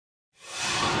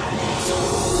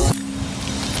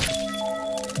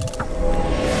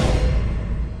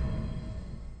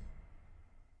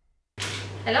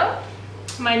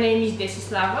my name is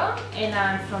Desislava and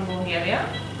I'm from Bulgaria.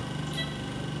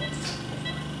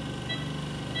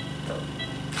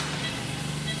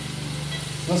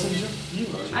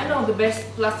 I know the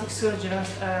best plastic surgeons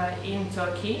in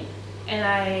Turkey, and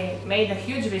I made a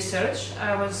huge research.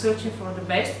 I was searching for the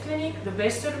best clinic, the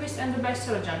best service and the best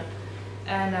surgeon.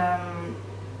 And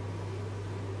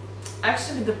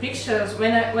actually the pictures,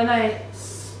 when I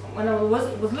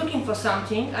was looking for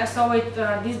something, I saw it.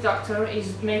 This doctor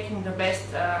is making the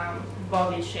best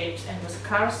body shapes, and the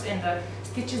scars and the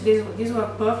stitches, these were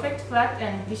perfect, flat,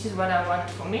 and this is what I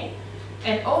wanted for me.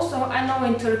 And also, I know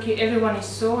in Turkey everyone is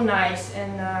so nice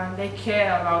and they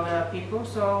care about the people,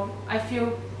 so I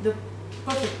feel the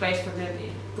perfect place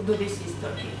to do this is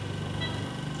Turkey.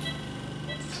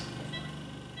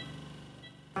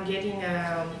 I'm getting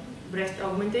breast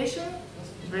augmentation,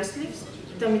 breast lifts,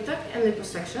 tummy tuck and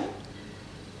liposuction.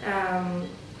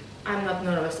 I'm not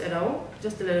nervous at all,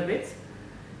 just a little bit.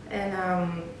 And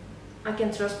I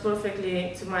can trust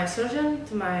perfectly to my surgeon,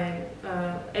 to my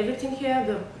everything here.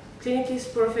 The clinic is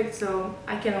perfect, so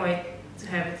I can't wait to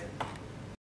have it.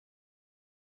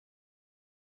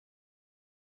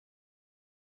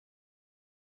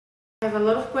 I have a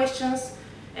lot of questions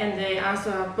and they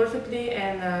answer perfectly,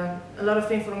 and a lot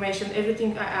of information.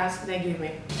 Everything I ask, they give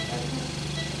me.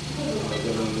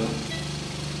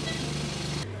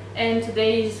 And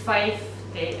today is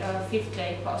fifth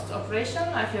day post-operation.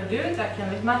 I feel good, I can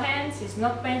lift my hands, it's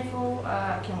not painful,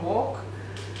 I can walk.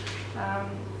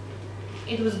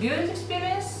 It was good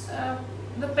experience.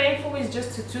 The painful is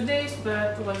just 2 days,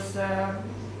 but it was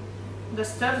the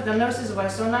stuff, the nurses were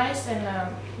so nice,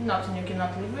 and nothing you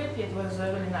cannot live with. It was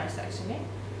really nice actually.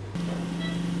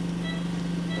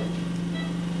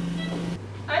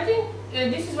 I think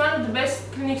this is one of the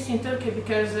best clinics in Turkey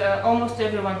because almost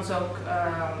everyone talks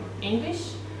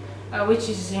English, which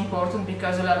is important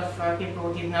because a lot of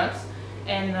people did not.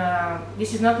 And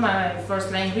this is not my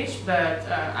first language, but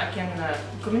I can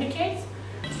communicate.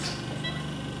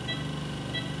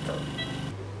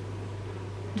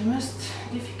 The most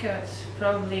difficult,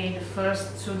 probably the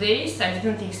first 2 days. I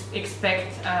didn't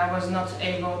expect I was not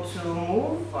able to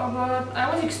move, but I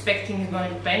was expecting it going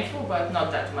to be painful, but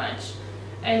not that much.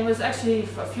 And it was actually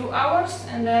for a few hours,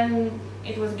 and then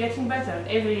it was getting better.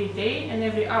 Every day and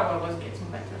every hour was getting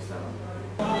better. So.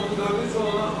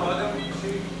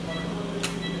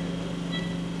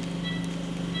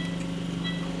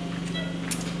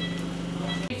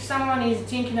 If someone is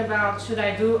thinking about should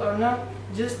I do or not,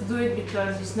 just do it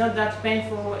because it's not that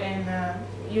painful, and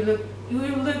you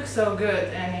look so good,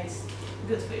 and it's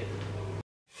good for you.